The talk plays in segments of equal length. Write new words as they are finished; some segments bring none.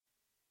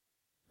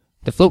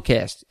The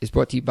Floatcast is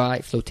brought to you by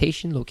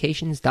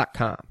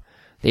FlotationLocations.com.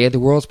 They are the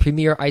world's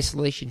premier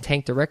isolation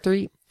tank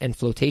directory and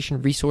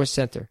flotation resource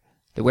center.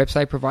 The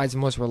website provides the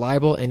most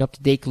reliable and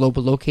up-to-date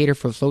global locator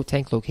for float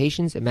tank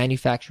locations and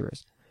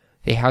manufacturers.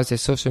 They house their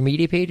social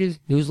media pages,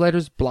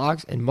 newsletters,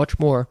 blogs, and much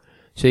more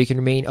so you can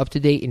remain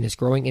up-to-date in this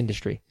growing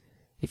industry.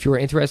 If you are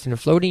interested in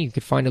floating, you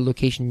can find a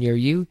location near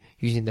you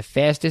using the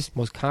fastest,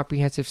 most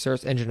comprehensive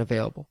search engine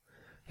available.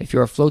 If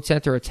you're a float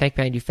center or tank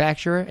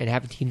manufacturer and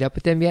haven't teamed up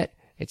with them yet,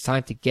 it's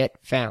time to get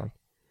found.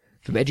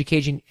 From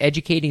educating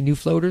new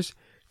floaters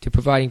to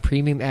providing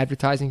premium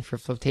advertising for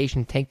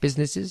flotation tank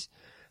businesses,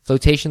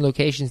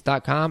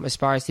 FlotationLocations.com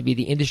aspires to be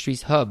the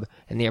industry's hub,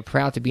 and they are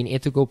proud to be an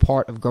integral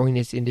part of growing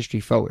this industry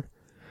forward.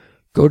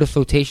 Go to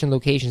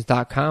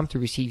FlotationLocations.com to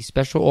receive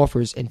special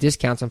offers and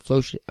discounts on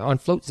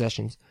float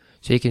sessions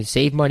so you can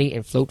save money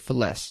and float for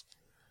less.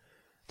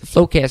 The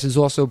Floatcast is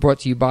also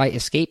brought to you by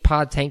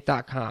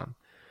EscapePodTank.com.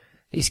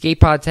 The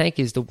EscapePod tank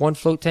is the one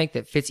float tank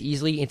that fits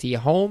easily into your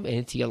home and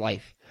into your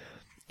life.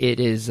 It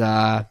is,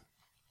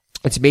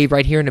 it's made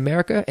right here in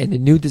America, and the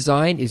new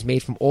design is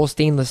made from all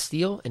stainless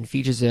steel and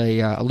features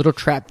a little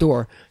trap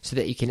door so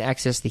that you can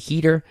access the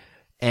heater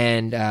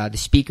and the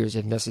speakers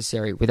if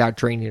necessary without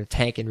draining the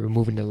tank and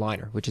removing the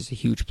liner, which is a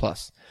huge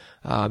plus.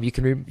 You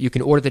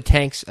can order the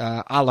tanks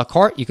a la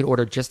carte. You can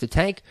order just the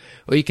tank,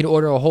 or you can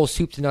order a whole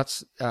soup to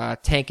nuts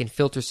tank and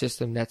filter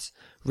system that's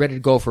ready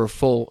to go for a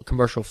full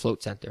commercial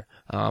float center.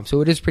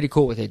 So it is pretty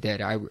cool what they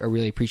did. I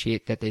really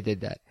appreciate that they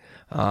did that.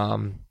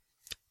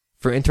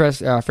 For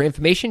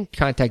information,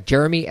 contact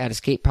Jeremy at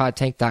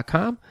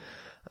EscapePodTank.com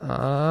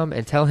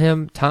and tell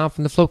him Tom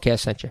from the Floatcast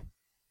sent you.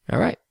 All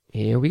right,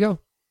 here we go.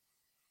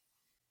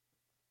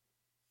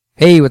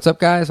 Hey, what's up,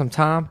 guys? I'm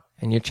Tom,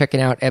 and you're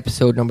checking out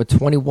episode number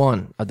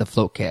 21 of the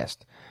Floatcast.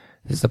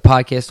 This is a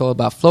podcast all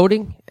about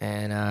floating,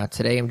 and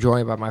today I'm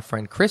joined by my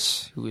friend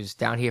Chris, who is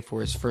down here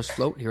for his first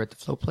float here at the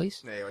Float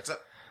Place. Hey, what's up?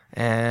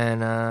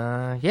 And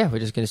yeah, we're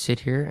just going to sit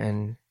here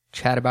and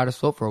chat about his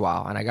float for a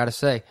while. And I got to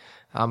say,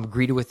 I'm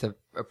greeted with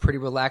a pretty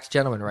relaxed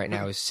gentleman right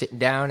now. He's sitting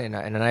down in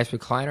a nice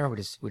recliner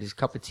with his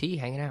cup of tea,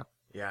 hanging out.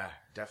 Yeah,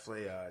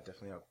 definitely a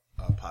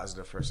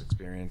positive first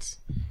experience.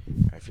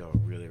 I feel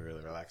really,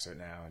 really relaxed right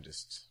now and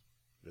just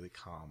really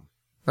calm.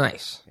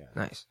 Nice, yeah.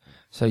 Nice.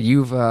 So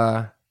you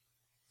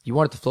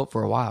wanted to float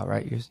for a while,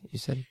 right? You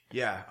said?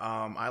 Yeah,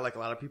 I, like a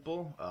lot of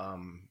people,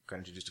 got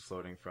introduced to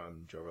floating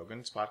from Joe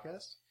Rogan's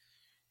podcast.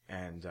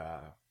 And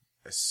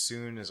as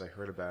soon as I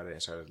heard about it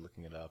and started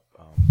looking it up,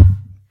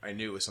 I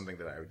knew it was something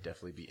that I would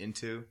definitely be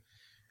into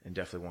and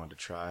definitely wanted to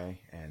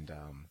try. And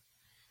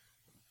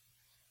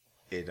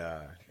it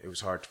was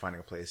hard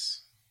finding a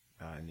place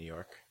in New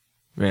York.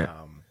 Yeah.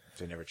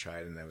 So I never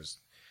tried, and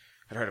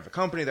I'd heard of a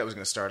company that was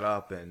going to start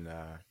up, and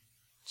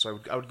so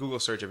I would Google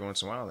search every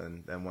once in a while,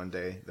 and then one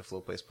day the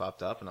Float Place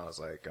popped up, and I was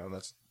like, oh,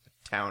 that's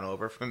a town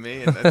over from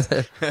me, and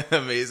that's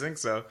amazing.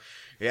 So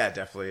yeah,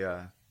 definitely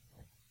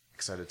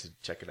excited to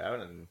check it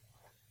out, and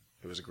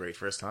it was a great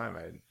first time.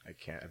 I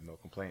have no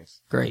complaints.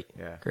 Great.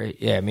 Yeah.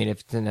 Great. Yeah. I mean,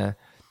 if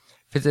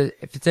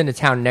it's in the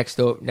town next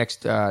door,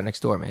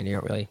 man, you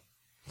don't really,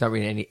 it's not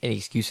really any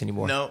excuse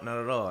anymore. No, not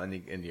at all.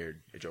 And you're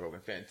a Joe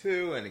Rogan fan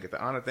too, and you get the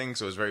honor thing,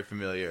 so it was very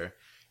familiar,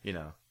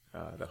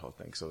 that whole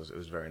thing. So it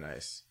was very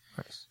nice.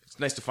 Nice. It's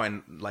nice to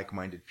find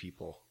like-minded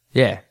people.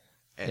 Yeah.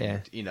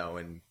 And,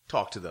 and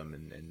talk to them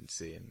and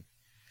see. And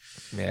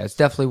yeah, it's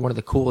definitely one of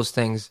the coolest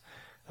things.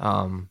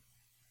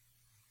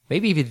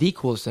 Maybe even the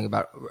coolest thing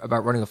about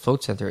running a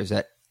float center is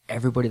that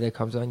everybody that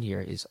comes on here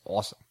is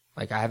awesome.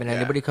 Like, I haven't had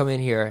anybody come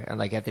in here and,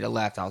 like, after they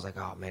left, I was like,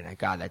 oh, man,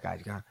 God, that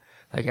guy's gone.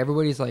 Like,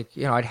 everybody's like,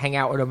 I'd hang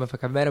out with them. If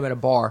I met him at a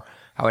bar,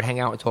 I would hang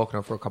out and talk to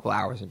him for a couple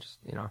hours and just,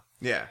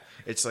 Yeah.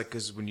 It's like,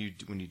 because when you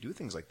do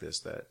things like this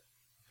that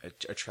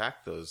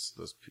attract those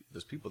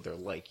people, they're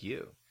like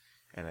you.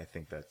 And I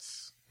think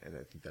that's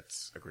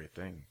a great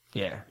thing.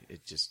 Yeah.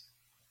 It just,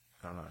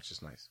 I don't know, it's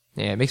just nice.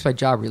 Yeah, it makes my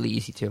job really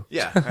easy, too.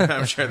 Yeah,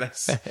 I'm sure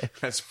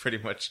that's pretty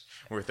much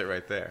worth it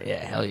right there.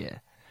 Yeah, hell yeah.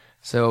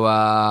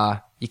 So,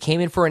 you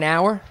came in for an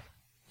hour.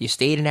 You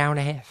stayed an hour and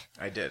a half.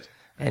 I did.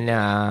 And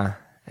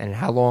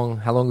how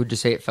long would you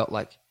say it felt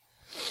like?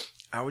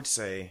 I would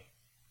say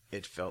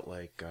it felt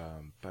like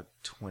about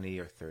 20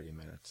 or 30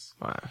 minutes.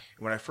 Wow.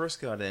 When I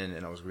first got in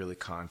and I was really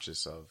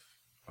conscious of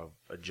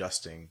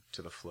adjusting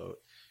to the float,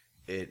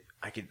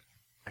 I could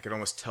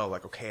almost tell,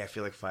 like, okay, I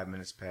feel like 5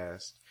 minutes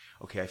passed.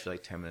 Okay, I feel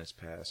like 10 minutes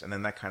passed. And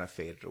then that kind of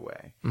faded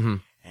away. Mm-hmm.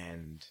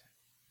 And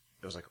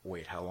it was like,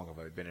 wait, how long have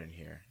I been in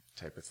here?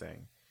 Type of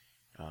thing.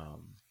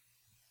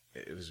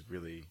 It was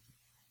really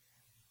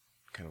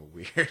kind of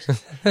weird.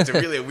 It's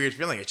really a weird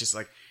feeling. It's just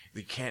like,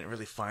 you can't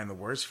really find the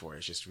words for it.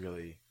 It's just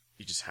really,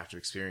 you just have to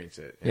experience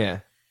it. Yeah.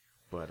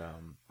 But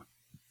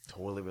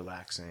totally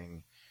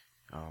relaxing.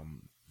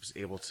 Was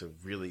able to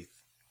really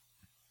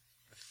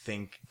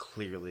think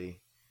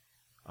clearly.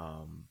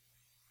 And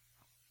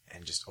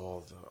just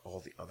all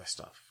the other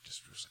stuff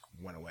just like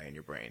went away in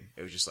your brain.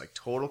 It was just like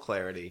total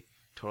clarity,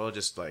 total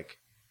just like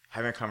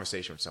having a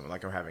conversation with someone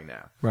like I'm having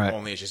now. Right.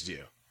 Only it's just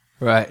you.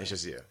 Right. It's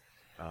just you.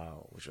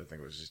 Which I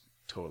think was just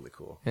totally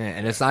cool. Yeah,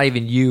 and it's not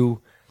even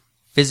you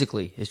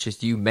physically. It's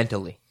just you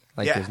mentally.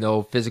 Like Yeah. there's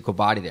no physical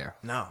body there.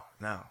 No.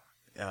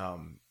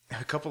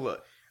 A couple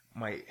of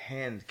my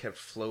hand kept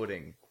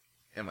floating,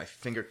 and my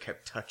finger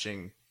kept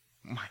touching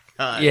my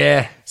gun.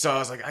 Yeah. So I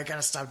was like, I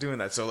gotta stop doing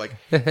that. So like,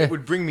 it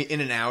would bring me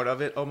in and out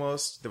of it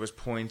almost. There was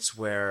points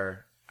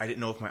where I didn't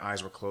know if my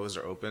eyes were closed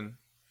or open.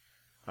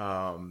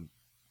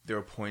 There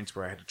were points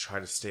where I had to try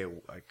to stay.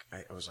 Like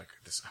I was like,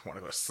 this. I want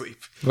to go to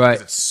sleep. Right.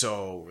 Because it's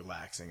so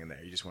relaxing in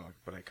there. You just want to.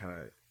 But I kind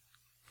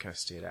of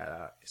stayed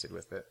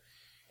with it.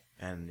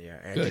 And yeah,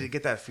 I Good. did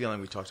get that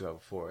feeling we talked about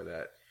before.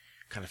 That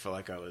kind of felt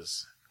like I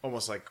was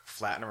almost like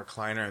flat in a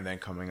recliner and then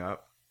coming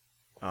up.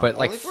 But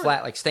like only for-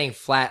 flat, like staying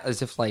flat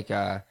as if like,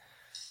 I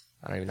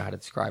don't even know how to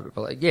describe it,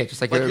 but like, yeah,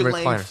 just like like a you're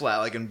laying recliner. flat,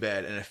 like in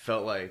bed, and it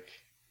felt like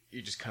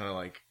you're just kind of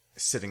like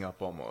sitting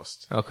up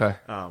almost. Okay.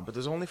 But it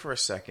was only for a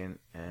second,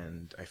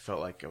 and I felt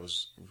like I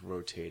was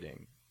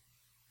rotating,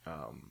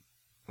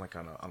 like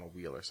on a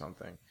wheel or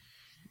something.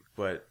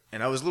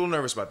 And I was a little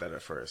nervous about that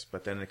at first,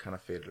 but then it kind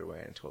of faded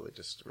away and totally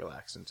just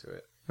relaxed into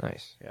it.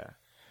 Nice. Yeah.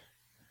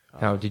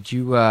 Now, did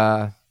you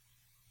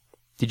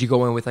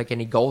go in with like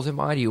any goals in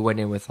mind? You went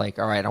in with like,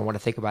 all right, I don't want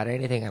to think about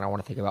anything. I don't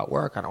want to think about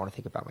work. I don't want to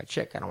think about my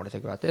chick. I don't want to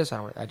think about this.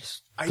 I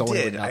just go in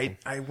with did. nothing.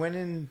 I went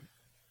in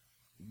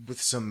with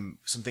some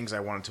things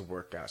I wanted to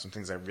work out, some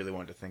things I really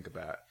wanted to think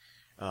about,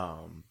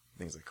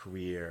 things like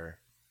career,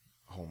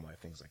 home life,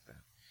 things like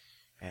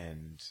that.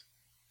 And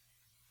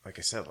like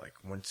I said, like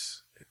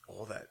once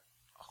all that,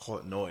 I'll call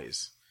it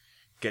noise,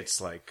 gets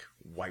like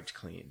wiped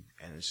clean,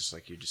 and it's just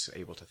like you're just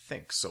able to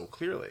think so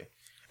clearly,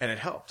 and it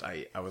helped.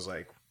 I was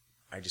like,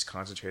 I just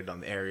concentrated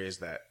on the areas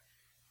that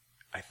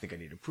I think I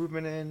need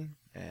improvement in,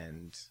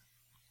 and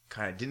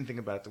kind of didn't think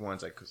about the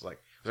ones it was like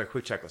a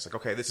quick checklist. Like,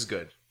 okay, this is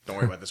good. Don't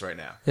worry about this right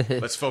now.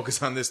 Let's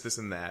focus on this,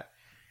 and that.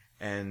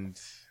 And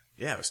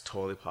yeah, it was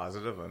totally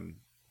positive. And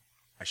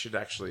I should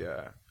actually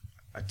a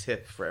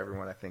tip for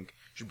everyone. I think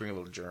you should bring a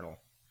little journal.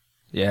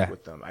 Yeah.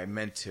 With them. I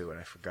meant to, and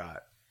I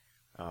forgot.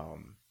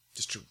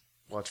 Just to,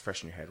 while it's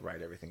fresh in your head,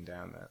 write everything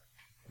down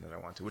that I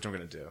want to, which I'm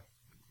going to do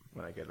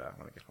when I get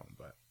home.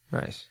 But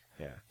Nice.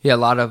 yeah. Yeah, a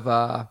lot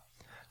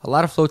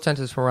of float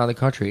centers from around the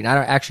country, and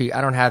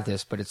I don't have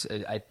this, but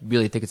I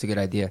really think it's a good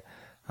idea.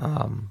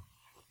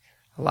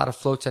 A lot of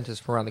float centers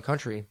from around the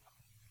country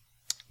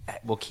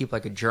will keep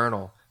like a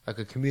journal, like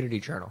a community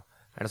journal,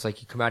 and it's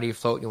like you come out of your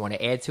float and you want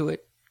to add to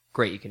it,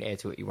 great, you can add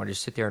to it. You want to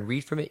just sit there and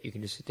read from it, you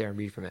can just sit there and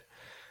read from it,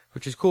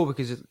 which is cool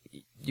because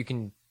you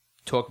can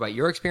talk about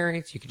your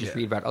experience, you can just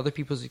read about other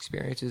people's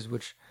experiences,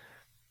 which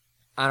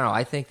I don't know.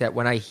 I think that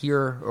when I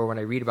hear or when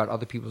I read about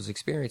other people's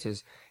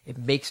experiences, it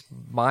makes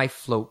my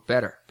float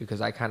better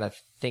because I kind of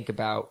think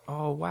about,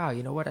 oh, wow,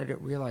 you know what? I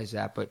didn't realize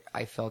that, but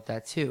I felt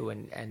that too.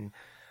 And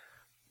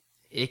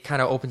it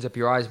kind of opens up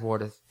your eyes more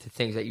to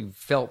things that you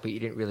felt, but you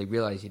didn't really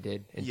realize you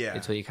did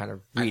until you kind of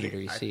read it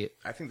or you see it.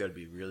 I think that would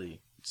be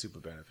really super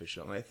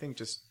beneficial. And I think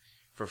just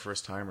for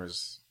first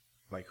timers,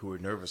 like who are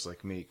nervous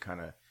like me,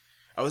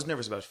 I was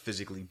nervous about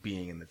physically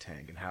being in the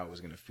tank and how it was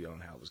going to feel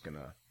and how I was going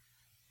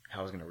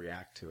to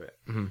react to it.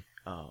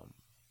 Mm-hmm.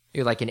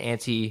 You're like an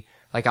antsy,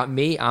 like I'm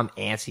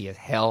antsy as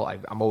hell.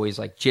 I'm always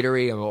like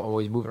jittery. I'm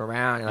always moving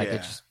around, and like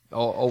it's just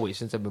always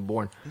since I've been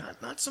born.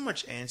 Not so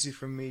much antsy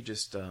for me,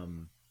 just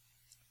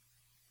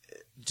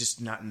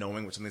not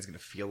knowing what something's going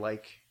to feel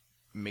like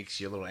makes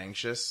you a little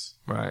anxious,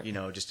 right? You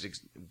know,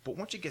 but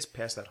once you get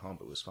past that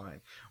hump, it was fine.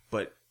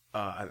 But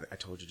I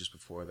told you just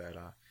before that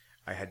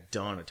I had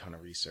done a ton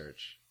of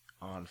research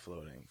on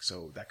floating,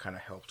 so that kind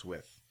of helped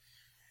with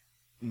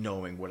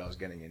knowing what I was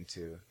getting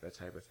into, that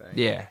type of thing.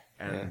 Yeah.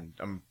 And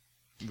I'm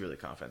really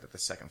confident that the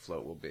second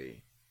float I'll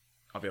be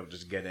able to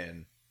just get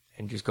in.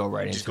 And just go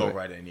right into it. Just go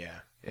right in, yeah.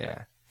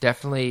 Yeah.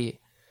 Definitely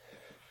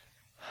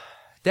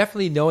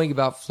knowing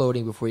about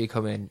floating before you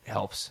come in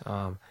helps.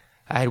 I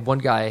had one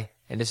guy,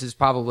 and this is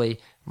probably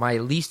my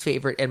least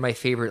favorite and my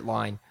favorite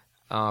line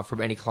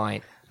from any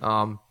client,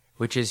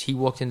 which is he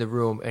walked in the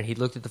room and he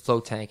looked at the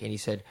float tank and he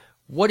said,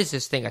 "What is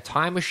this thing, a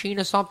time machine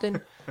or something?"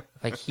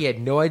 Like he had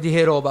no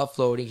idea at all about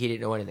floating. He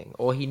didn't know anything.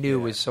 All he knew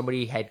was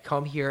somebody had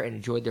come here and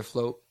enjoyed their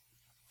float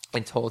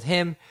and told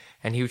him,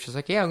 and he was just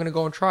like, "Yeah, I'm going to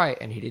go and try it."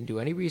 And he didn't do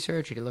any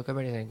research. He didn't look up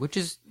anything, which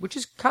is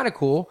kind of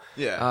cool.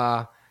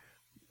 Yeah.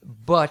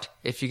 But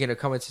if you're going to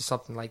come into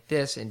something like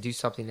this and do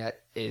something that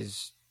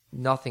is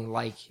nothing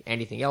like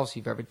anything else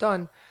you've ever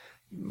done,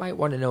 you might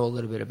want to know a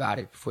little bit about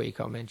it before you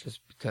come in, just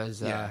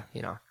because,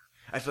 you know.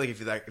 I feel like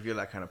if you're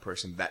that kind of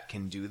person that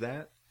can do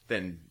that,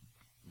 then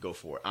go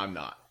for it. I'm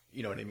not.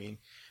 You know what I mean?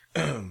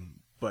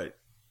 But,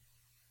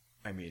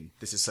 I mean,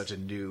 this is such a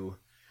new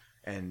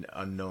and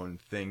unknown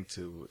thing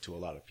to a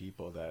lot of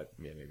people that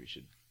maybe we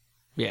should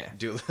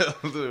do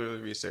a little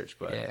research.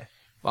 But yeah.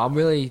 Well,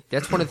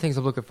 that's one of the things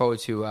I'm looking forward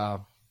to,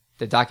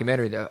 the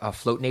documentary, the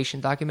Float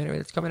Nation documentary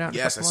that's coming out.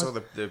 Yes, I saw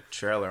the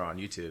trailer on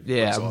YouTube.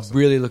 Yeah, I'm awesome.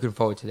 really looking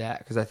forward to that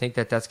because I think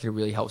that's going to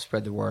really help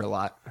spread the word a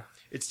lot.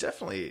 It's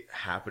definitely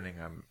happening.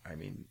 I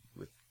mean,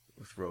 with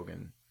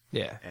Rogan.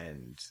 Yeah,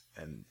 and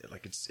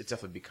like it's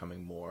definitely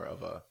becoming more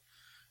of a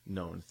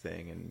known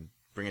thing, and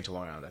bringing it to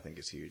Long Island I think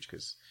is huge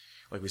because,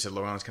 like we said,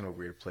 Long Island's kind of a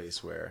weird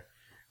place where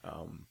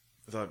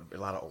with a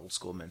lot of old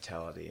school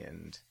mentality,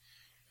 and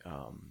I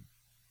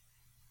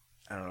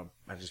don't know.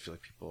 I just feel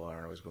like people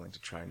aren't always willing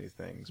to try new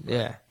things. But,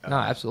 Yeah, no,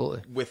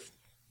 absolutely. With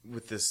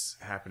this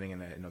happening,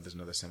 and there's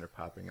another center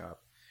popping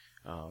up.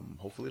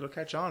 Hopefully, it'll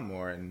catch on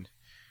more, and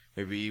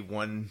maybe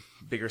one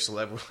bigger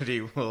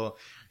celebrity will,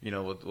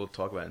 we'll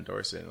talk about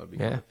endorse it, and it'll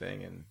become a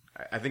thing. And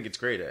I think it's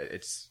great.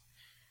 It's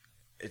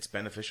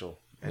beneficial.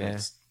 And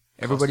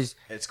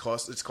it's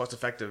cost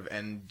effective,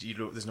 and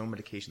there's no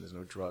medication, there's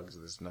no drugs,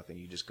 there's nothing.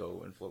 You just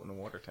go and float in a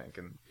water tank,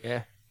 and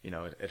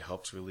it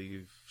helps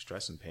relieve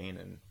stress and pain,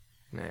 and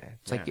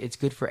it's like it's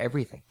good for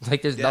everything. It's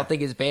like there's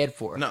nothing is bad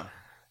for it. No,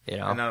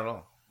 not at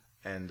all.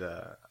 And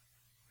I'm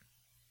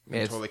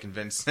totally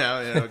convinced now.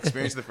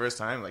 Experience it the first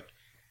time. Like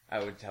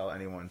I would tell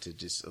anyone to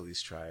just at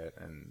least try it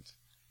and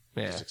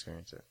just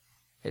experience it.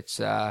 It's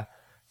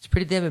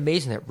pretty damn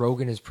amazing that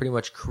Rogan has pretty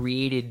much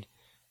created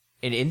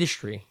an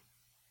industry.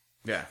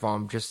 Yeah.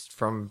 From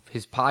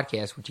his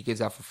podcast, which he gives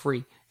out for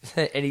free,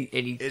 and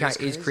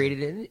he's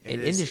created an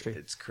industry.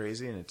 It's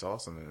crazy and it's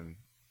awesome, and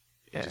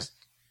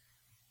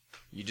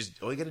you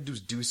just all you got to do is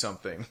do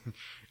something,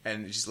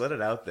 and just let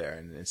it out there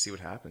and see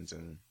what happens,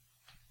 and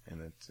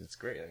it's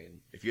great. I mean,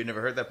 if you had never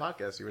heard that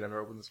podcast, you would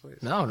never open this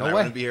place. No way. I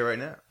wouldn't be here right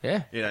now.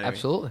 Yeah,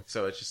 absolutely. I mean?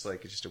 So it's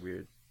just a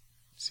weird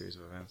series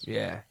of events.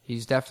 Yeah,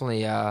 he's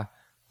definitely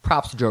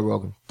props to Joe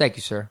Rogan. Thank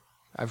you, sir.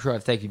 I'm sure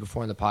I've thanked you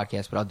before on the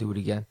podcast, but I'll do it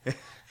again.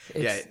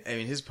 I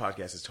mean, his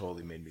podcast has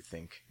totally made me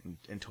think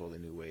in totally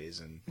new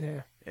ways,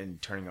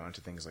 and turning on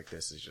to things like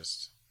this is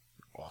just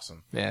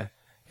awesome. Yeah,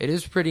 it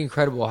is pretty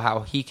incredible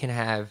how he'll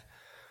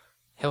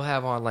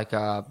have on like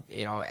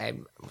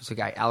what's the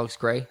guy, Alex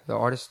Gray, the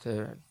artist.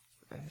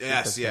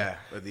 Yes, yeah.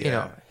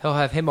 He'll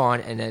have him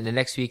on, and then the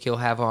next week he'll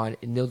have on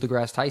Neil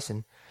deGrasse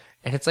Tyson.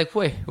 And it's like,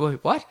 wait,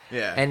 what?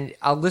 Yeah. And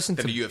I'll listen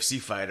to a UFC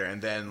fighter,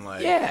 and then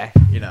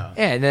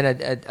and then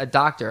a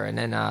doctor, and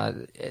then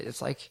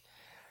it's like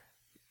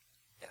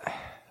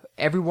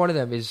every one of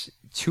them is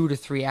 2 to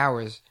 3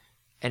 hours,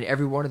 and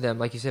every one of them,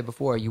 like you said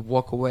before, you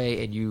walk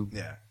away and you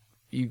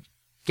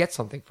get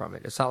something from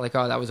it. It's not like,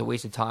 oh, that was a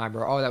waste of time,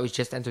 or oh, that was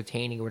just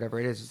entertaining, or whatever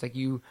it is. It's like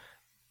you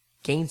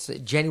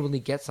genuinely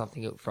get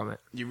something from it.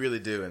 You really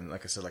do, and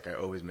like I said, I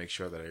always make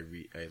sure that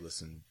I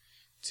listen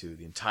to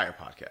the entire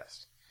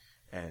podcast.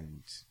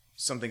 And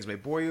some things may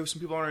bore you.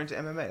 Some people aren't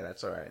into MMA.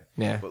 That's all right.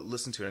 Yeah. But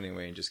listen to it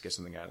anyway and just get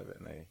something out of it.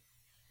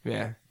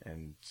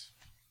 And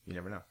you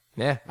never know.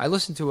 Yeah. I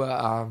listened to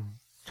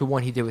to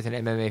one he did with an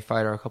MMA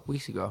fighter a couple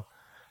weeks ago.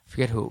 I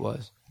forget who it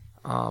was.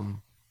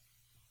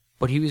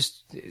 But he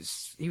was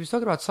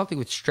talking about something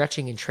with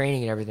stretching and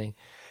training and everything.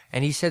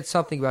 And he said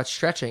something about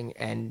stretching,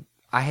 and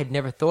I had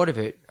never thought of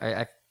it.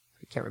 I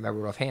can't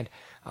remember it offhand.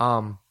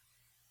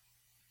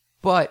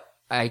 But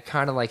I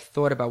kind of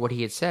thought about what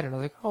he had said, and I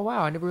was like, oh,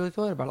 wow, I never really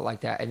thought about it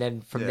like that. And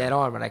then from then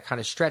on, when I kind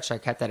of stretched, I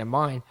kept that in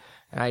mind,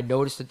 and I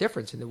noticed a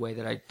difference in the way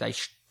that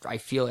I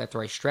feel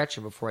after I stretch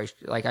and before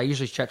I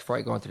usually stretch before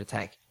I go into the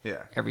tank.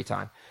 Yeah. Every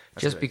time.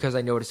 That's great. Because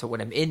I noticed that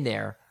when I'm in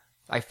there,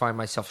 I find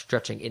myself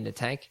stretching in the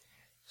tank.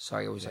 So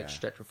I always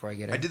stretch before I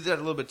get in. I did that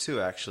a little bit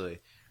too, actually.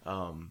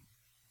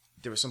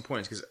 There were some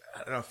points, because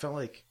I don't know, I felt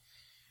like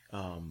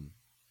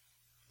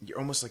you're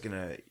almost like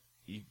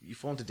you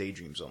fall into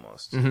daydreams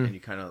almost, and you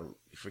kind of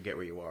forget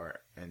where you are,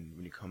 and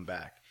when you come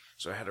back.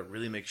 So I had to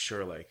really make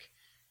sure,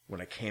 when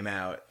I came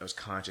out, I was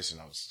conscious,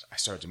 and I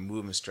started to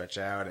move and stretch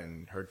out,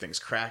 and heard things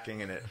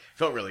cracking, and it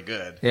felt really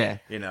good. Yeah.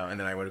 And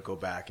then I would go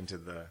back into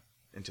the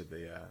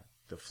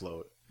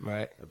float.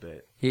 Right. A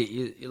bit.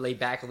 You lay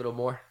back a little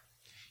more.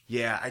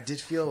 Yeah, I did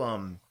feel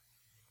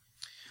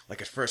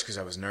at first, because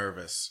I was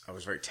nervous, I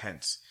was very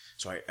tense,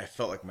 so I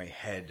felt like my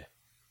head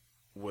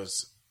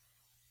was.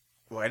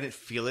 Well, I didn't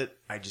feel it.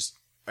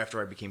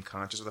 After I became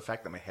conscious of the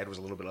fact that my head was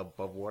a little bit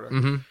above water,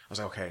 I was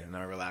like, okay, and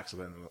then I relaxed a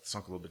bit and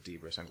sunk a little bit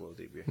deeper,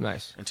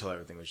 Nice. Until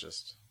everything was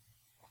just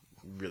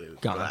really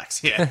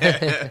relaxed.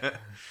 Yeah.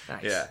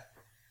 Nice. Yeah.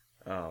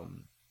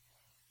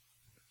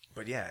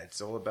 But yeah,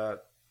 it's all about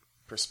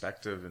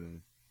perspective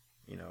and,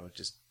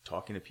 just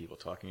talking to people,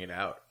 talking it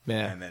out.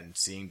 Yeah. And then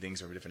seeing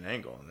things from a different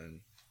angle,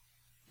 and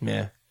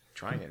then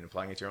trying it and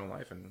applying it to your own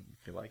life. And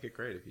if you like it,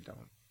 great. If you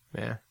don't,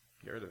 get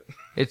rid of it.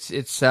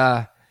 It's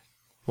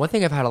one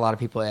thing I've had a lot of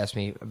people ask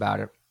me about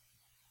it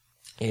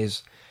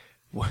is,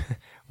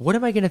 what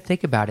am I going to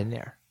think about in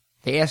there?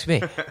 They ask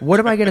me, what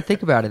am I going to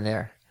think about in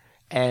there?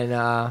 And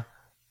I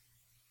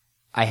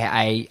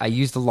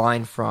used the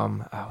line from,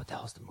 what the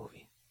hell's the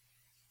movie?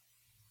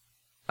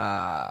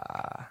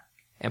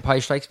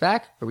 Empire Strikes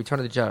Back or Return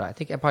of the Jedi? I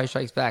think Empire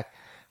Strikes Back,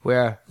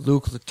 where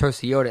Luke turns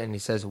to Yoda and he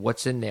says,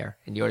 what's in there?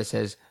 And Yoda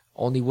says,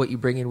 only what you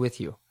bring in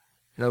with you.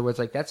 In other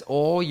words, that's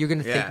all you're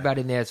going to think about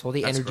in there. It's all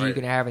the energy you're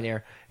going to have in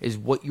there is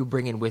what you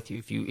bring in with you.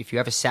 If you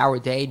have a sour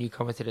day and you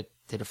come into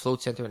the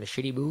float center in a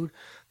shitty mood,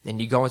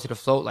 and you go into the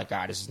float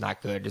this is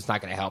not good. It's not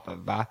going to help. Blah,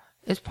 blah, blah.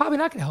 It's probably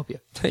not going to help you.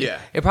 Yeah.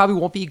 It probably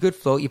won't be a good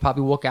float. You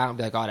probably walk out and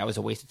be like, oh, that was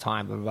a waste of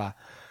time. Blah, blah, blah.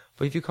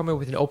 But if you come in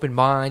with an open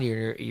mind,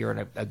 you're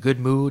in a good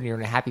mood, and you're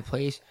in a happy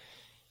place,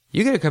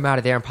 you're going to come out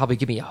of there and probably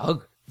give me a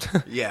hug.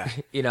 Yeah.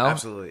 You know?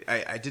 Absolutely.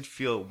 I did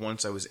feel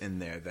once I was in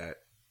there that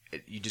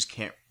you just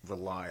can't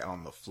rely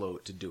on the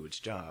float to do its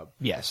job.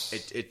 Yes.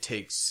 It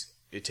takes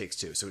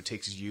two. So it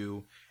takes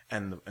you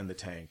and the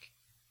tank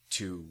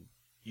to,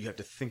 you have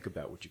to think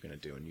about what you're going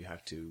to do, and you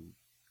have to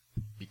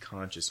be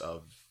conscious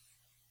of,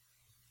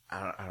 I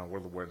don't know what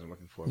are the words I'm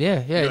looking for.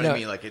 Yeah, yeah. You know what I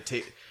mean? Like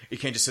you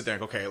can't just sit there and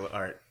go, okay,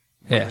 all right.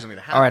 Yeah.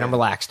 All right, I'm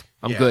relaxed.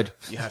 I'm good.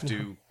 You have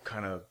to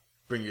kind of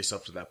bring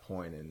yourself to that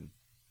point, and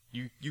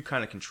you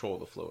kind of control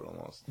the float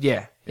almost.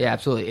 Yeah, yeah,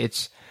 absolutely.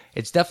 It's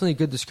definitely a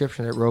good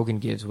description that Rogan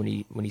gives when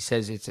he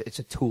says it's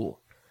a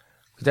tool.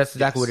 'Cause that's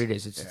exactly what it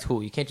is. It's a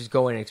tool. You can't just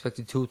go in and expect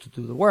the tool to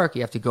do the work.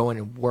 You have to go in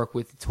and work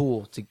with the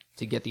tool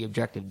to get the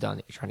objective done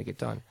that you're trying to get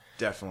done.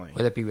 Definitely.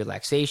 Whether it be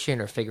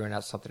relaxation or figuring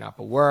out something out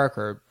for work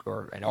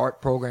or an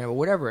art program or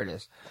whatever it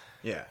is.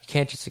 Yeah. You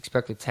can't just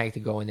expect the tank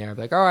to go in there and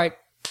be like, all right,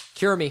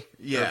 cure me.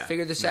 Yeah. Or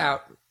figure this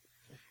out.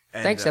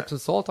 And, Thanks, Epsom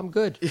salt. I'm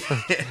good.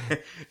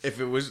 if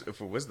it was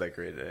that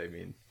great, I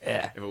mean,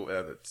 Yeah.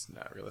 That's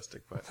not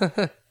realistic, but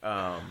I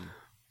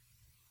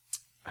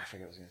forget what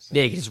I was going to say.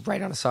 Yeah, you can just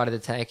write on the side of the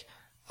tank,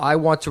 I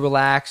want to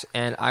relax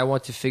and I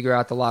want to figure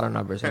out the lotto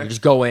numbers. And you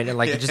just go in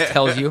and it just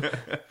tells you.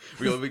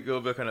 We'll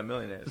become a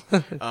millionaires.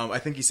 I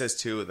think he says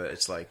too that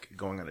it's like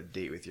going on a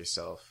date with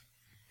yourself.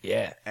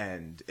 Yeah.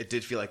 And it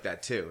did feel like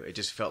that too. It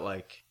just felt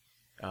like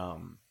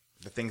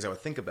the things I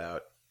would think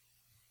about,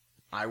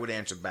 I would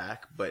answer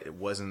back, but it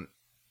wasn't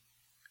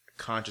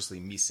consciously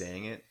me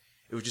saying it.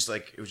 It was just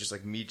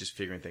like me just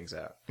figuring things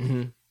out.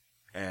 Mm-hmm.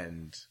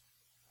 And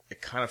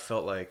it kind of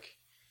felt like,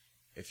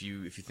 if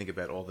you think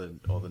about all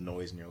the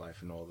noise in your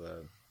life and all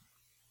the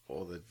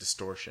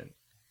distortion,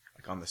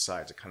 like on the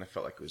sides, it kind of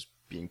felt like it was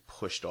being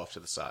pushed off to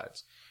the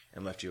sides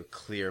and left you a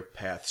clear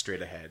path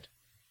straight ahead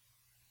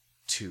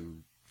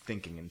to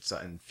thinking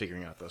and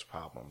figuring out those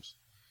problems.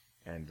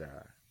 And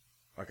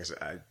like I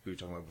said, we were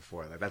talking about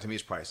before, like that to me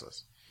is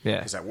priceless. Yeah.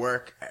 Because at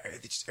work,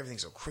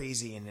 everything's so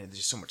crazy and there's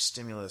just so much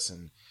stimulus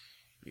and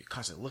you're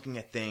constantly looking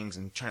at things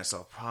and trying to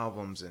solve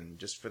problems, and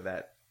just for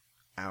that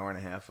hour and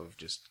a half of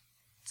just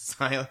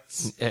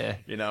silence. Yeah.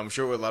 I'm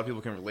sure a lot of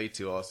people can relate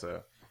to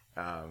also.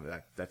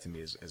 That to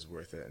me is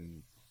worth it,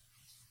 and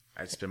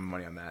I'd spend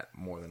money on that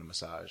more than a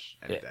massage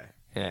any day.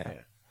 Yeah.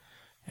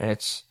 And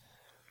it's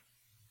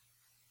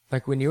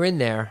like when you're in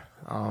there,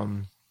 I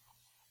don't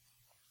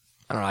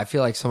know, I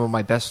feel like some of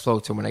my best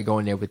floats are when I go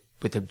in there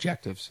with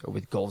objectives or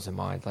with goals in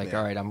mind. Like,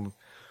 all right,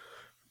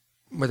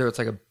 whether it's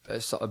like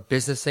a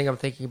business thing I'm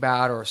thinking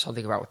about or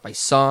something about with my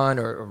son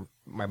or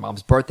my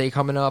mom's birthday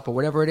coming up or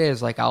whatever it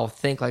is, like I'll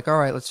think like, all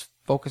right, let's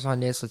focus on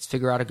this. Let's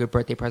figure out a good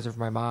birthday present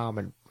for my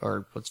mom,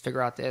 or let's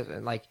figure out this.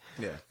 And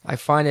I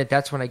find that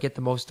that's when I get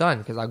the most done,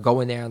 because I'll go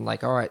in there and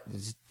like, all right,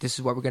 this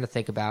is what we're going to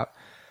think about.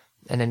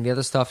 And then the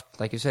other stuff,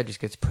 like you said,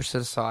 just gets pushed to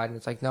the side, and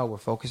it's like, no, we're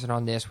focusing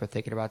on this. We're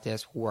thinking about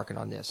this. We're working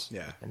on this.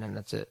 Yeah. And then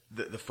that's it.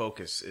 The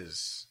focus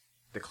is,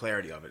 the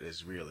clarity of it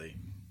is really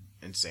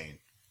insane.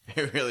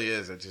 It really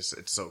is.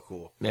 It's so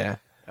cool. Yeah.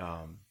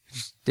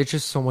 There's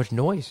just so much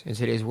noise in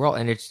today's world,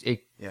 and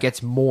it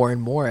gets more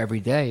and more every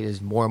day.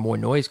 There's more and more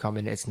noise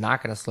coming. It's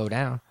not going to slow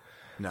down.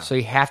 No. So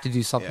you have to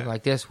do something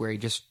like this, where you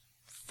just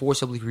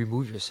forcibly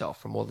remove yourself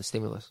from all the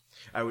stimulus.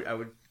 I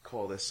would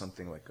call this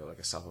something like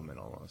a supplement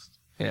almost.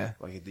 Yeah.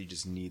 Like you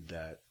just need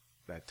that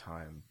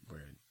time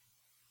where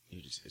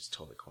it's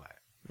totally quiet.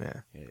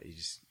 Yeah.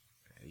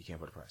 You can't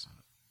put a price on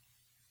it.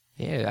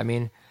 Yeah, I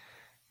mean,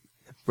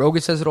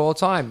 Rogan says it all the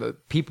time.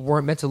 People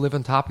weren't meant to live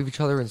on top of each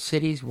other in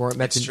cities. Weren't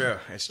meant It's to. True.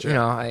 It's true.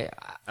 I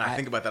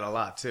think about that a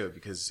lot too,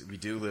 because we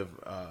do live.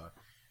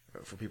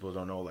 For people who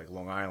don't know, like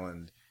Long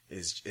Island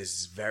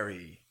is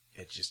very.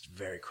 It's just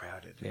very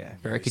crowded. Yeah,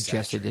 very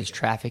congested. There's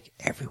traffic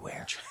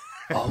everywhere.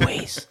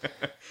 Always.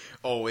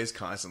 Always,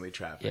 constantly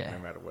traffic, Yeah. no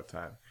matter what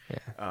time.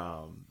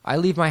 Yeah. I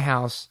leave my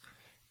house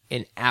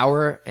an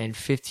hour and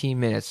 15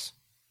 minutes,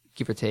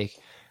 give or take,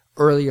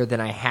 earlier than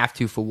I have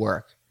to for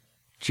work,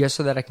 just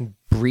so that I can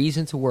breeze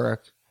into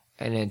work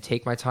and then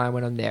take my time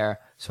when I'm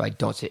there, so I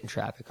don't sit in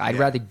traffic. I'd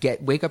rather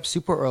wake up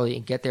super early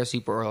and get there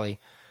super early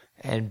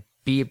and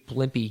be a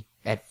blimpy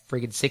at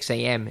friggin' 6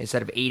 a.m.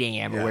 instead of 8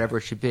 a.m. or whatever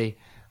it should be,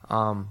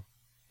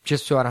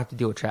 just so I don't have to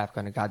deal with traffic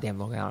on the goddamn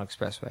Long Island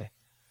Expressway.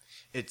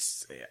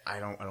 I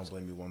don't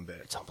blame you one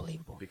bit. It's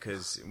unbelievable.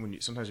 Because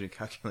sometimes when you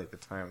calculate the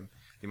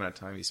amount of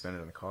time you spend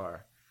in the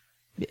car,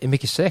 it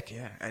makes you sick.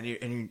 Yeah, and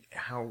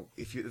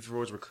if the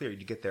roads were clear,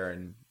 you'd get there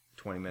in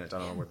 20 minutes. I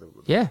don't know where the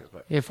yeah, is,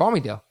 but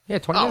Farmingdale. Yeah,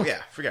 20 minutes. Oh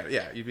yeah, forget it.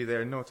 Yeah, you'd be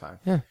there in no time.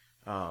 Yeah.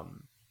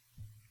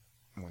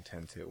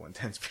 110 too.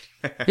 110's pretty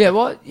bad. Yeah,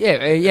 well,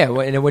 yeah.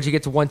 And then once you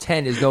get to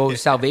 110, there's no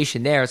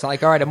salvation there. It's not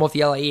like, all right, I'm off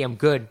the LAE, I'm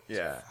good.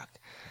 Yeah,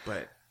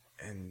 but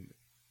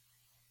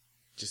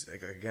just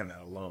like, again, that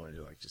alone,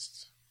 you're like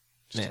just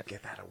to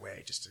get that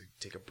away, just to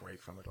take a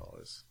break from it all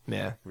is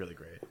really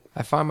great.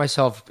 I find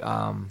myself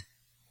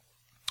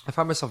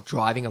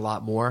driving a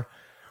lot more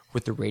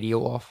with the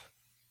radio off.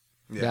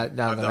 Yeah,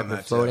 now that I've been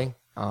floating.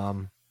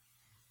 And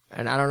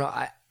I don't know,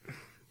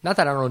 not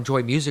that I don't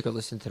enjoy music or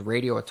listen to the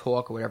radio or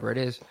talk or whatever it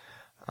is,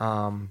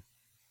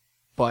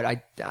 but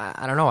I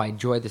don't know. I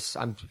enjoy this.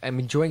 I'm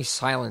enjoying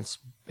silence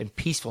and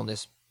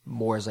peacefulness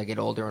more as I get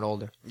older and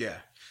older. Yeah,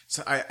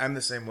 So I'm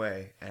the same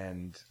way,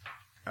 and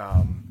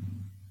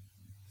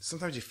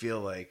sometimes you feel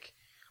like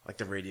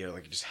the radio,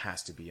 like it just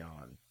has to be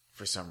on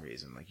for some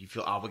reason. Like you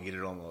feel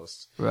obligated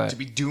almost to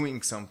be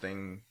doing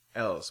something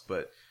else.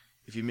 But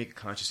if you make a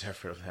conscious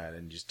effort of that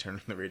and just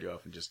turn the radio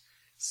off and just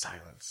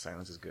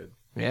silence is good.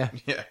 Yeah.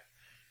 Yeah.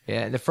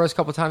 Yeah. And the first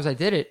couple of times I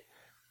did it,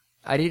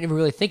 I didn't even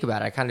really think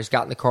about it. I kind of just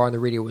got in the car and the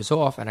radio was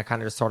off, and I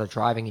kind of just started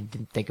driving and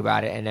didn't think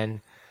about it. And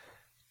then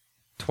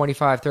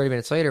 25, 30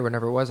 minutes later,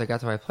 whenever it was, I got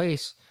to my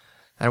place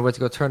and I went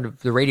to go turn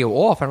the radio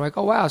off. And I'm like,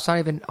 oh, wow, it's not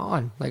even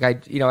on. Like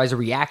as a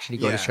reaction,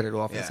 you go to shut it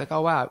off. And it's like,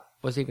 oh, wow, it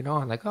wasn't even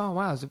on. Like, oh,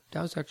 wow,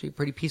 that was actually a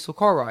pretty peaceful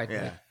car ride.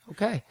 Yeah. Like,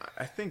 okay.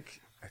 I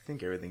think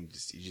everything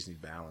you just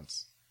need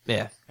balance.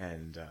 Yeah.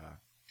 And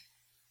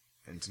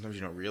sometimes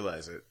you don't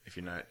realize it if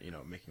you're not,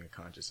 making a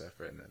conscious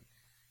effort. And then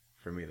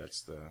for me,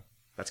 that's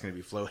going to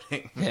be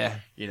floating. Yeah.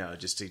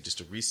 Just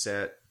to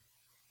reset,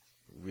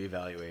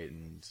 reevaluate,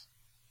 and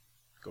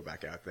go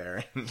back out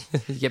there and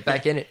get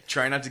back in it.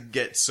 Try not to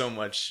get so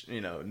much,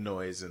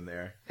 noise in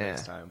there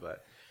next time.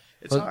 But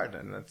it's hard,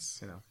 and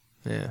that's,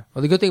 Yeah.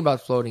 Well, the good thing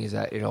about floating is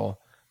that it'll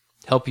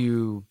help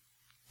you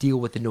deal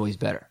with the noise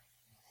better.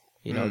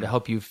 To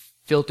help you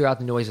filter out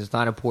the noise that's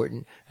not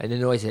important, and the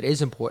noise that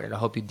is important to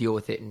help you deal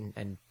with it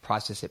and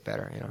process it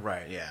better.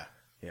 Right. Yeah.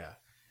 Yeah.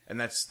 And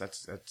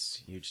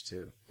that's huge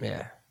too.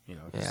 Yeah.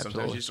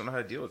 Sometimes you just don't know how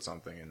to deal with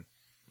something, and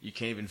you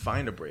can't even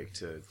find a break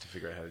to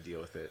figure out how to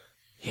deal with it.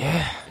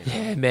 Yeah.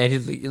 Yeah, man.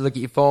 You look at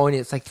your phone,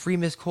 it's like 3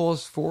 missed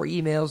calls, 4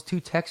 emails, 2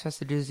 text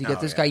messages. You got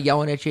this guy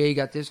yelling at you. You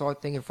got this whole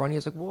thing in front of you.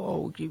 It's like,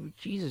 whoa,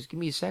 Jesus, give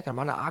me a second. I'm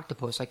on an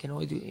octopus. I can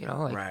only do,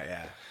 Right,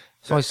 yeah.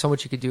 There's only so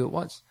much you could do at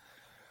once.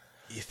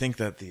 You think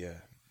that the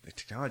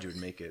technology would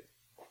make it,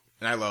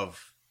 and I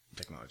love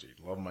technology.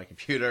 I love my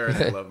computer, and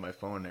I love my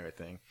phone and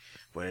everything.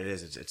 But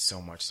it's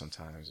so much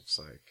sometimes. It's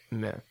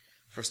like,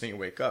 first thing you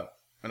wake up,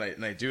 and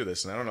I do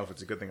this, and I don't know if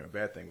it's a good thing or a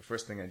bad thing, but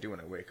first thing I do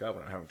when I wake up,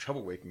 and I'm having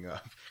trouble waking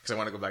up, because I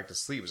want to go back to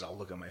sleep, is I'll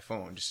look at my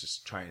phone,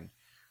 just try and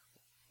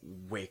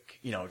wake,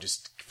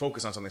 just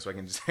focus on something so I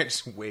can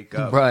just wake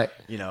up. Right.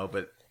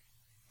 But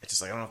it's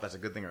just like, I don't know if that's a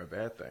good thing or a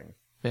bad thing.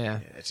 Yeah.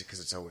 It's because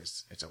it's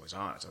always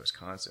on, it's always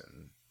constant.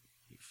 And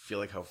you feel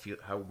like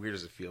how weird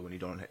does it feel when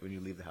you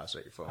leave the house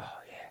without your phone? Oh,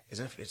 yeah.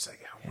 Isn't it? It's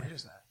like, how weird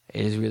is that?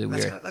 It is really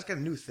weird. That's got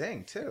a new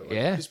thing, too.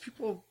 Yeah. Because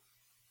people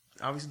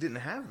obviously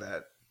didn't have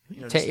that.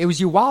 It was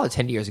your wallet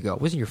 10 years ago.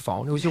 It wasn't your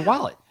phone. It was your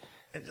wallet.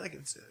 And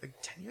it's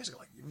 10 years ago.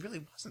 Like, it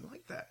really wasn't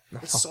like that. No.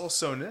 It's all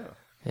so new.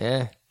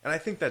 Yeah. And I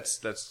think that's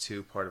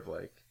too part of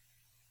like,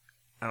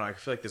 I don't know. I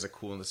feel like there's a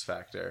coolness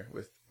factor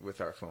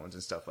with our phones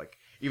and stuff. Like,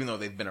 even though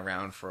they've been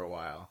around for a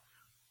while,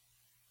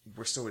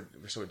 we're so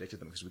addicted to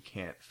them because we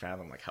can't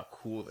fathom like how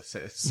cool this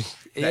is.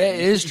 Yeah,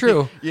 it is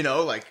true.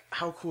 Like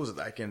how cool is it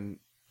that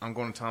I'm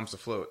going to Tom's to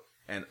float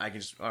and I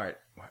can just, all right,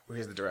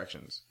 here's the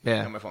directions.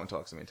 Yeah. And my phone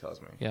talks to me and tells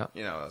me. Yeah.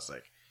 It's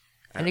like.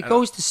 And it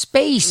goes to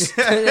space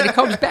and it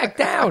comes back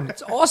down.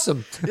 It's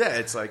awesome. Yeah,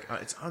 it's like,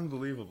 it's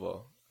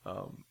unbelievable.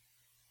 But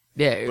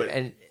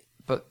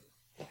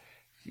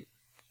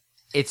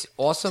it's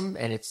awesome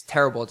and it's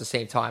terrible at the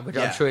same time, which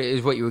I'm sure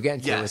is what you were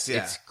getting to. Yes,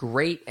 it's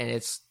great and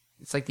it's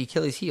like the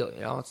Achilles heel,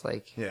 It's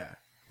like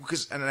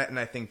because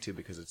I think too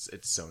because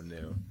it's so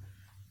new,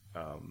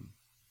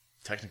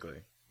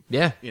 technically.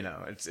 Yeah.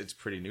 It's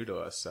pretty new to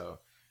us, so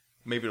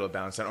maybe it'll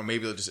bounce out, or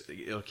maybe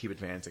it'll keep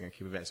advancing and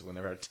keep advancing. We'll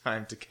never have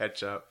time to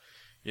catch up,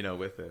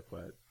 with it.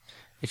 But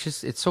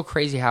it's so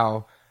crazy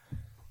how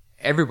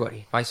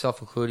everybody,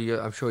 myself included,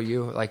 I'm sure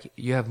you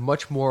have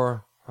much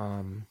more.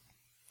 I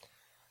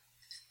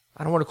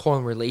don't want to call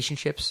them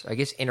relationships. I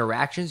guess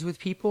interactions with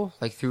people,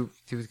 like through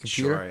the computer.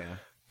 Sure, yeah.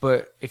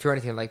 But if you're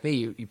anything like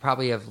me, you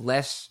probably have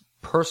less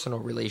personal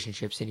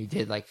relationships than you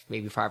did like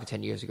maybe 5 or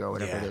 10 years ago, or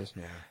whatever it is.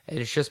 Yeah. And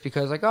it's just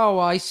because like, oh,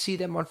 well, I see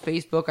them on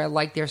Facebook. I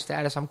like their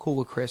status. I'm cool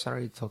with Chris. I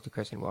don't need to talk to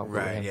Chris anymore.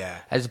 Right, yeah.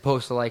 As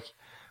opposed to like,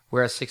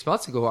 whereas 6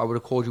 months ago, I would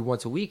have called you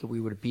once a week and we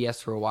would have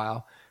BS for a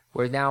while.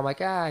 Whereas now I'm like,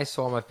 I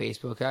saw him on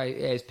Facebook.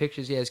 His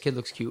pictures. Yeah, his kid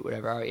looks cute,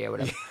 whatever. Oh, yeah,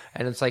 whatever.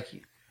 And it's like,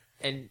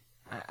 and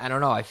I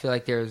don't know. I feel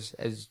like there's,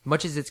 as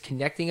much as it's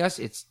connecting us,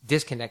 it's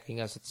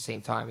disconnecting us at the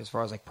same time as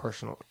far as like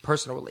personal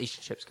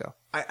relationships go.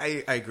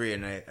 I agree.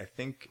 And I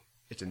think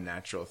it's a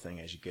natural thing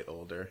as you get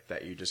older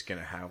that you're just going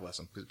to have less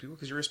on people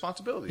because your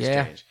responsibilities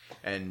change.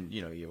 And,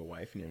 you have a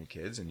wife and you have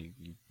kids and you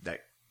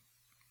that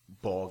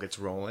ball gets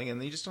rolling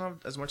and then you just don't have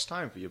as much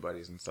time for your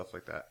buddies and stuff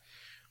like that.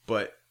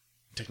 But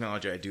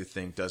technology, I do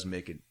think, does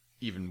make it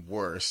even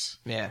worse.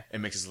 Yeah.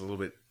 It makes us a little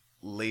bit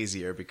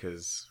lazier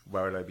because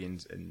why would I be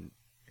in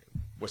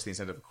what's the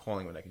incentive of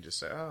calling when I can just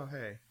say, oh,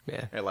 hey,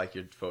 I like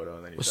your photo,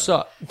 and then you're what's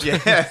done. up?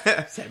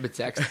 Yeah. Send him a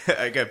text.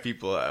 I got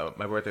people,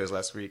 my birthday was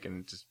last week,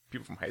 and just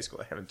people from high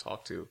school I haven't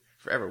talked to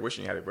forever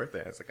wishing you happy birthday.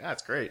 And it's like,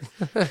 it's great.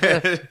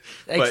 Thanks,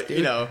 but,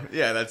 dude.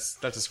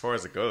 that's as far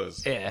as it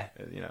goes. Yeah.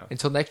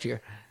 Until next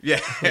year. Yeah.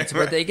 It's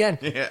your birthday again.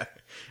 Yeah,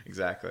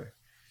 exactly.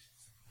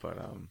 But,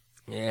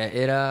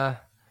 yeah,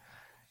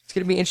 it's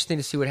going to be interesting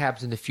to see what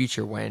happens in the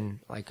future when,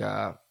 like,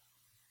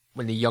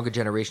 when the younger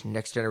generation,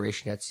 next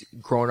generation that's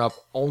grown up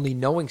only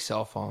knowing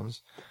cell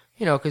phones,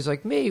 because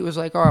like me, it was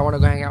like, oh, I want to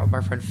go hang out with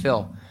my friend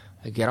Phil.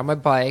 I get on my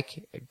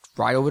bike,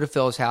 ride over to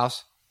Phil's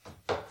house.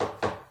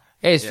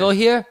 Hey, is Phil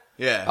here?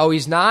 Yeah. Oh,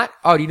 he's not?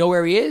 Oh, do you know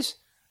where he is?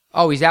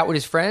 Oh, he's out with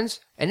his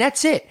friends? And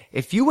that's it.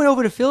 If you went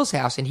over to Phil's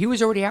house and he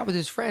was already out with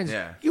his friends,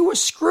 you were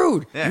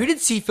screwed. Yeah. You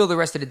didn't see Phil the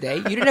rest of the day.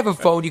 You didn't have a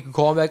phone you could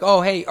call him like,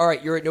 oh, hey, all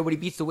right, you're at Nobody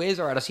Beats the Wiz.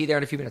 All right, I'll see you there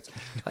in a few minutes.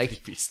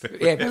 Like,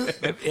 yeah,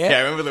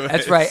 I remember the Wiz.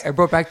 That's right. I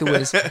brought back the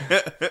Wiz.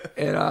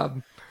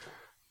 And,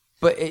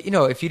 but,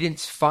 if you didn't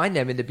find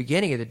them in the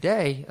beginning of the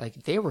day,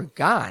 like, they were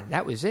gone.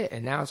 That was it.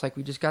 And now it's like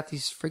we just got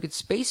these friggin'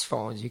 space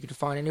phones. You could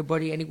find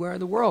anybody anywhere in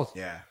the world.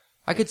 Yeah.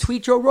 I could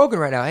tweet Joe Rogan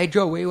right now. Hey,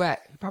 Joe, where you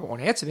at? He probably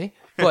won't answer me.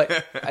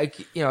 But, I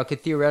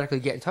could theoretically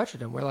get in touch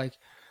with him. We're like,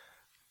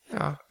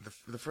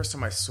 The first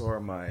time I saw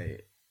my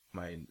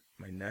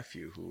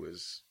nephew, who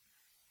was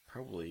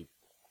probably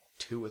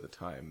 2 at the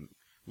time,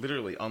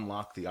 literally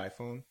unlocked the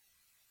iPhone,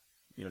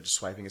 just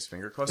swiping his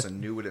finger across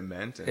and knew what it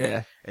meant.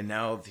 And, and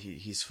now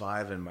he's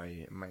 5 and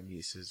my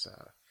niece is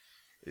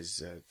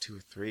 2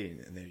 or 3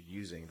 and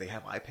they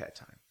have iPad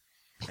time.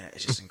 And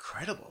it's just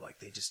incredible. Like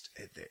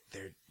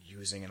they're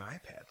using an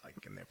iPad, like,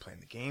 and they're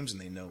playing the games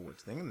and they know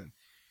what's thinking. And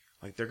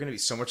like they're going to be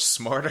so much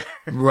smarter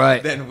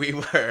than we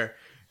were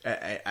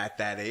at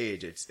that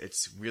age.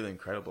 It's really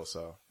incredible.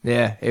 So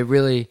yeah, it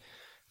really.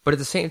 But at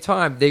the same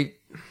time, they're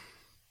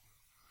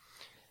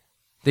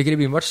going to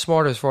be much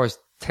smarter as far as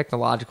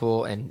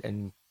technological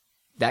and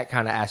that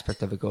kind of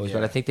aspect of it goes. Yeah.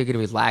 But I think they're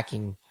going to be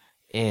lacking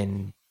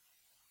in.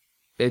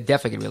 They're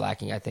definitely going to be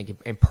lacking, I think,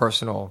 in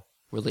personal.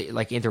 Really,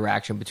 like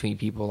interaction between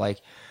people.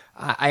 Like,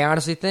 I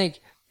honestly think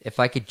if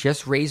I could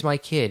just raise my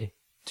kid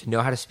to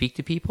know how to speak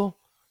to people,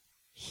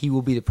 he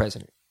will be the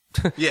president.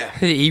 Yeah,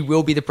 he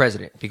will be the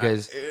president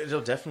because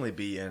it'll definitely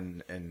be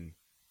an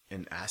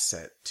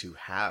asset to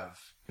have.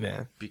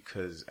 Yeah,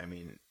 because I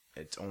mean,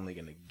 it's only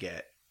going to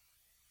get.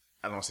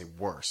 I don't want to say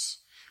worse,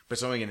 but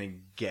it's only going to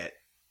get.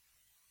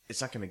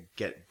 It's not going to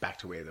get back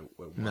to where it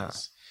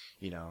was.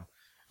 No.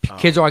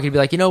 Kids aren't going to be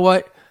like, you know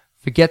what?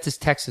 Forget this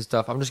Texas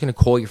stuff. I'm just going to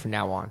call you from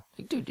now on.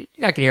 Like, dude, you're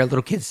not going to hear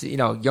little kids,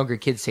 younger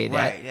kids say that.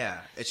 Right,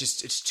 yeah.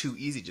 It's too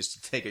easy just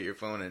to take out your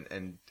phone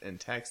and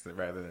text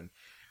rather than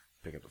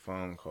pick up the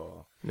phone,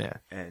 call. Yeah.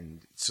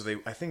 And so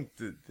I think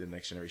the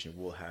next generation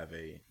will have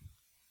they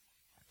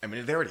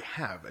already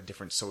have a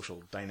different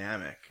social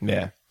dynamic.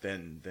 Yeah.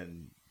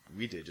 Than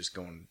we did, just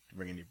going,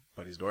 ringing your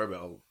buddy's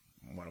doorbell,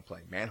 want to play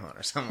Manhunt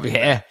or something like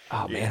that.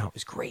 Oh, Manhunt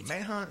was great.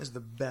 Manhunt is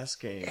the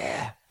best game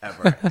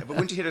ever. But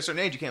once you hit a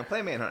certain age, you can't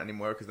play Manhunt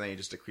anymore because then you're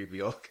just a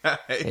creepy old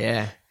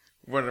guy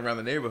running around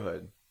the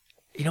neighborhood.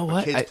 You know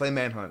what? Kids play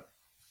Manhunt.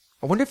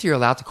 I wonder if you're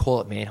allowed to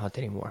call it Manhunt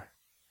anymore.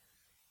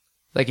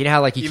 Like, you know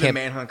how, like, you even can't...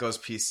 Manhunt goes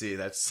PC.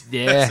 That's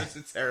just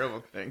a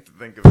terrible thing to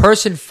think of.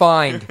 Person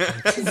find.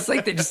 It's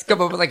like they just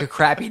come up with, like, a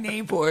crappy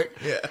name for it.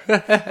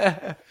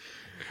 Yeah.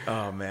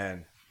 Oh,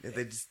 man.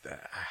 They just...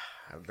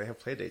 they have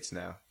play dates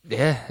now.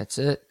 Yeah, that's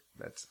it.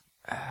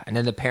 And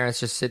then the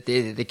parents just sit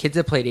there. The kids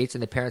have play dates,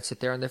 and the parents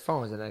sit there on their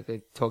phones, and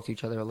they talk to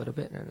each other a little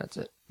bit, and that's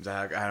it.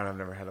 I've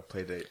never had a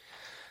play date.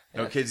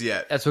 No kids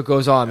yet. That's what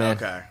goes on, man.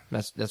 Okay.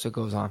 That's what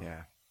goes on.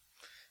 Yeah.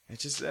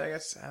 It's just, I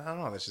guess, I don't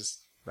know. That's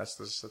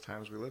just the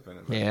times we live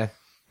in. Yeah.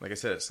 Like I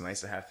said, it's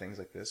nice to have things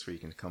like this where you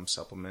can come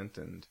supplement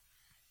and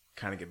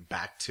kind of get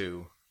back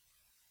to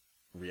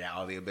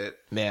reality a bit.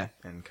 Yeah.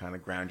 And kind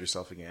of ground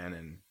yourself again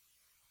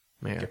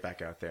and get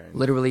back out there. And,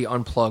 literally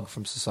unplug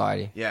from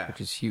society. Yeah.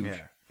 Which is huge.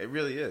 Yeah. It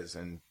really is.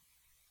 And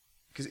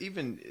because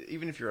even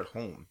if you're at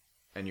home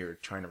and you're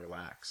trying to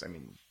relax, I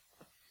mean,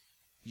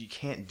 you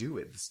can't do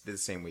it the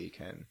same way you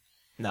can.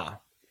 No.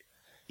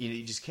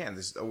 You just can't.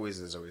 There's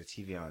always a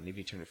TV on. Even if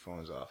you turn your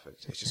phones off,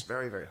 it's just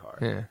very, very hard.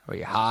 Yeah. Or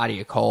you're hot, or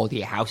you're cold,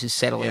 your house is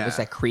settling. What's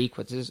that creak?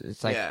 What's this?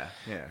 It's like,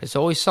 it's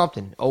always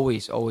something.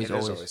 Always. It is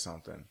always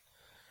something.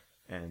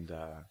 And,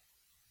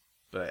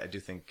 but I do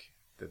think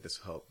that this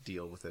will help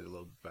deal with it a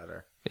little bit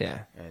better. Yeah.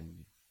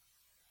 And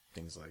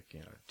things like,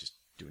 just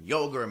doing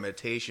yoga or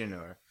meditation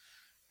or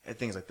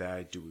things like that.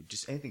 I do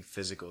just anything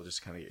physical,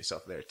 just kind of get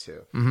yourself there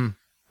too. Mm-hmm.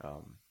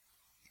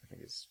 I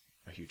think it's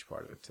a huge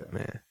part of it too.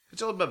 Yeah.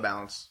 It's all about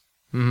balance.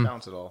 Mm-hmm.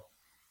 Balance it all.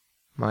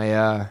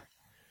 My,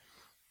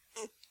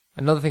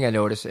 another thing I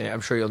noticed, and I'm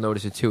sure you'll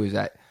notice it too, is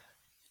that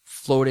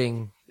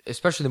floating,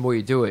 especially the more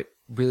you do it,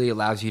 really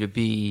allows you to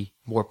be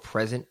more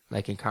present,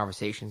 like in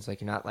conversations.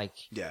 Like, you're not like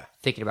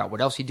thinking about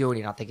what else you're doing.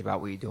 You're not thinking about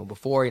what you're doing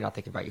before. You're not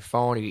thinking about your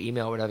phone or your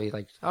email or whatever. You're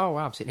like, oh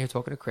wow, I'm sitting here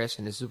talking to Chris,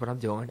 and this is what I'm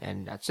doing,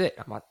 and that's it.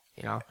 I'm not,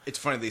 It's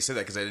funny that you said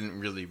that because I didn't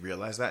really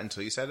realize that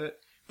until you said it,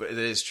 but it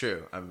is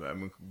true.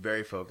 I'm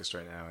very focused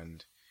right now,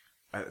 and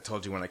I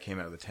told you when I came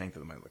out of the tank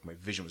that my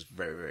vision was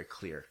very, very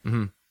clear,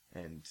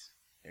 and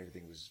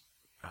everything was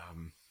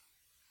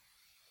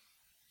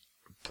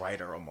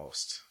brighter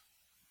almost,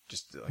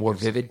 just like more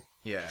vivid.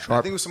 Yeah, I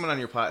think it was someone on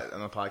the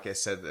podcast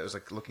said that it was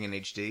like looking in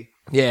HD.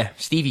 Yeah,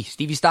 Stevie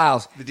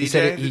Styles. The DJ? He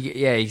said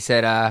he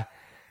said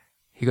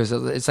he goes,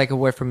 it's like it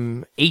went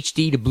from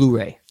HD to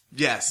Blu-ray.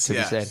 Yes, he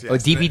said. Or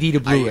DVD to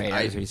Blu-ray.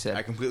 That's what he said.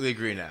 I completely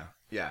agree now.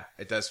 Yeah,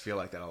 it does feel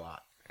like that a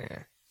lot. Yeah.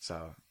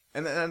 So,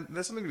 and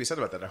there's something to be said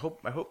about that. I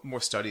hope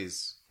more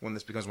studies when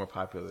this becomes more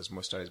popular, there's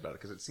more studies about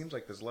it, because it seems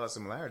like there's a lot of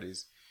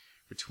similarities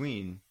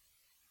between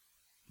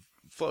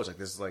floats. Like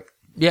there's like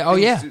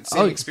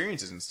same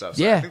experiences and stuff.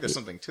 So I think there's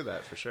something to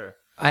that for sure.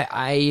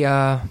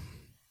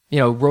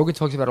 Rogan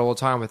talks about it all the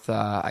time with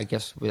I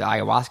guess with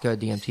ayahuasca,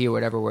 DMT, or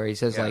whatever, where he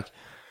says like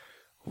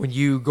when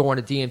you go on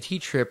a DMT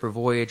trip or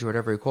voyage or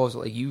whatever he calls it,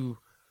 like you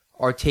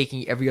are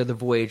taking every other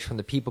voyage from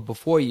the people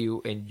before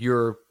you, and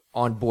you're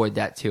on board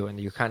that too, and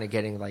you're kind of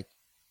getting like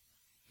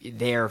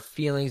their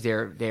feelings,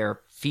 their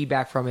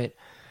feedback from it.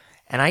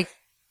 And I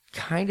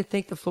kind of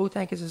think the float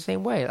tank is the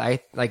same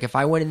way. If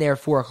I went in there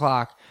at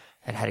 4:00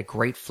 and had a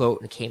great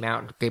float and came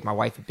out and gave my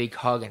wife a big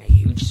hug and a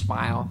huge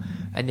smile,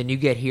 and then you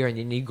get here and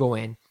then you go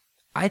in,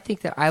 I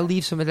think that I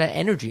leave some of that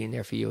energy in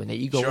there for you, and that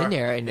you go in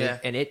there and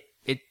it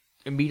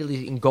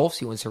immediately engulfs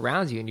you and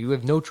surrounds you, and you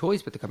have no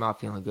choice but to come out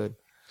feeling good.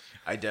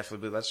 I definitely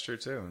believe that's true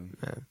too,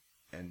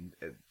 and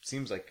it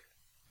seems like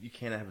you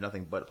can't have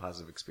nothing but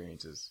positive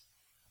experiences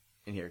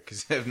in here,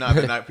 because if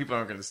not, people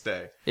aren't going to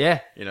stay. Yeah,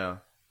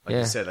 Like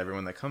you said,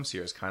 everyone that comes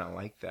here is kind of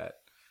like that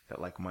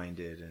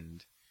like-minded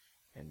and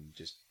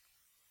just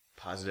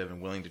positive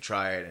and willing to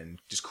try it and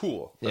just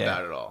cool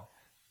about it all.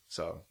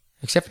 So,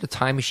 except for the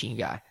time machine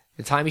guy.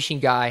 The time machine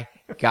guy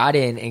got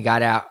in and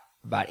got out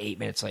about 8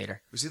 minutes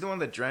later. Was he the one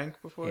that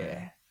drank before?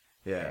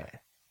 Yeah.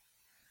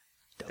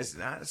 It's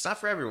not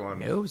for everyone.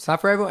 No, it's not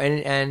for everyone.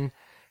 And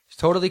it's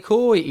totally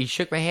cool. He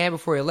shook my hand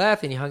before he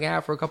left, and he hung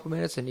out for a couple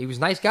minutes, and he was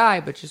a nice guy,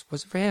 but just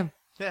wasn't for him.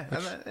 Yeah,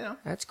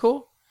 that's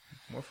cool.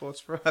 More floats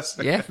for us.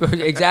 Yeah,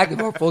 exactly.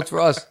 More floats for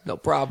us. No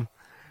problem.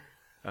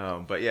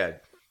 But yeah,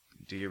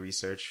 do your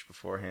research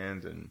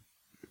beforehand, and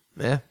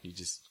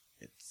it's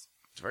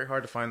very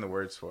hard to find the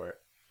words for it.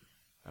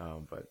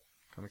 But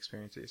come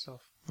experience it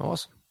yourself.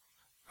 Awesome.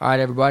 All right,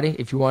 everybody.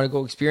 If you want to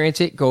go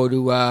experience it, go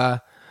to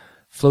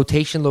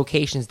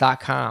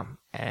flotationlocations.com,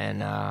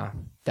 and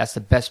that's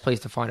the best place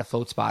to find a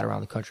float spot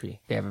around the country.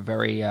 They have a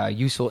very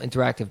useful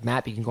interactive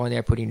map. You can go in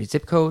there, put in your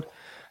zip code,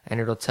 and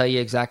it'll tell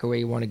you exactly where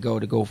you want to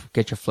go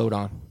get your float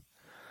on.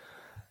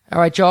 All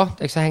right, y'all.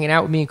 Thanks for hanging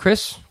out with me and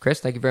Chris. Chris,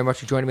 thank you very much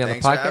for joining me on the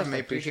podcast. I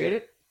appreciate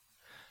it.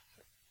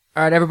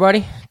 All right,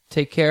 everybody.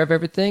 Take care of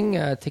everything.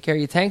 Take care of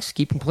your tanks.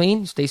 Keep them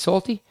clean. Stay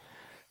salty.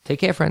 Take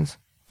care, friends.